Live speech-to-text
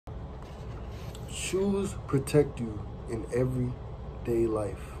Shoes protect you in everyday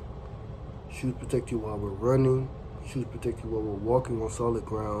life. Shoes protect you while we're running. Shoes protect you while we're walking on solid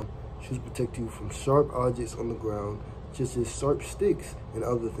ground. Shoes protect you from sharp objects on the ground, just as sharp sticks and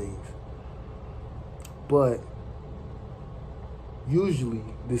other things. But usually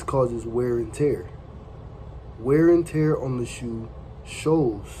this causes wear and tear. Wear and tear on the shoe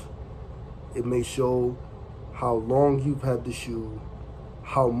shows. It may show how long you've had the shoe,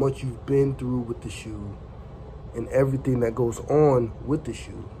 how much you've been through with the shoe, and everything that goes on with the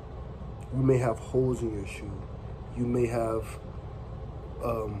shoe. You may have holes in your shoe. You may have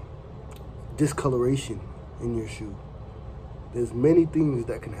discoloration in your shoe. There's many things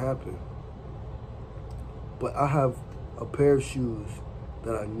that can happen. But I have a pair of shoes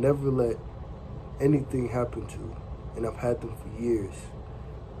that I never let anything happen to, and I've had them for years.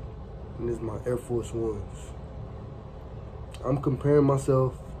 And it's my Air Force Ones. I'm comparing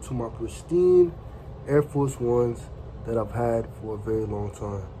myself to my pristine Air Force Ones that I've had for a very long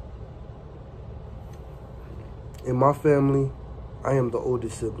time. In my family, I am the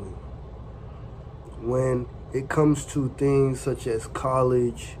oldest sibling. When it comes to things such as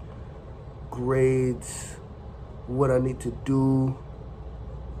college, grades, what I need to do,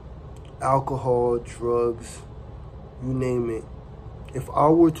 alcohol, drugs, you name it. If I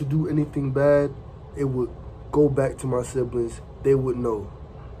were to do anything bad, it would go back to my siblings. They would know.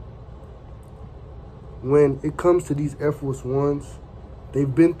 When it comes to these Air Force Ones,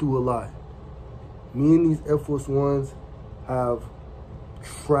 they've been through a lot. Me and these Air Force Ones have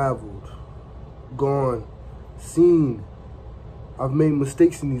traveled, gone, seen. I've made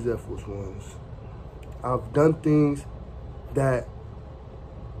mistakes in these Air Force Ones. I've done things that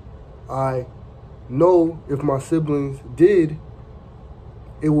I know if my siblings did,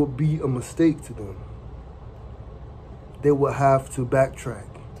 it would be a mistake to them. They would have to backtrack.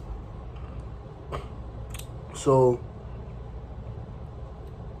 So,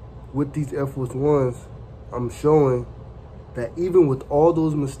 with these Air Force Ones, I'm showing that even with all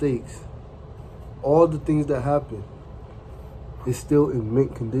those mistakes, all the things that happen, it's still in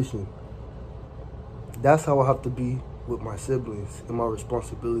mint condition. That's how I have to be with my siblings and my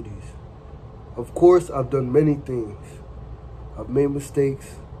responsibilities. Of course, I've done many things. I've made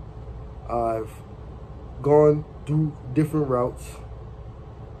mistakes. I've gone through different routes.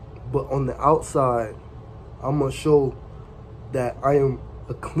 But on the outside, I'm going to show that I am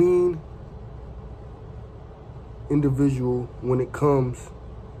a clean individual when it comes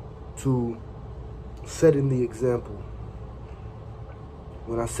to setting the example.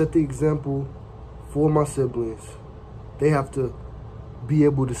 When I set the example for my siblings, they have to be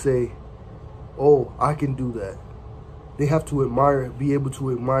able to say, oh, I can do that. They have to be able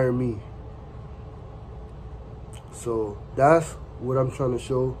to admire me. So that's what I'm trying to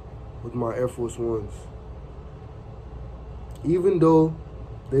show with my Air Force Ones. Even though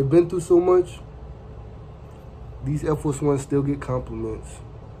they've been through so much, these Air Force Ones still get compliments.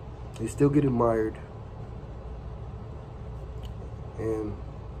 They still get admired. And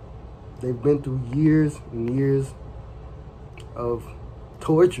they've been through years and years of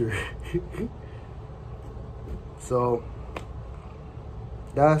torture. So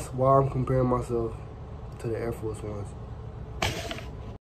that's why I'm comparing myself to the Air Force Ones.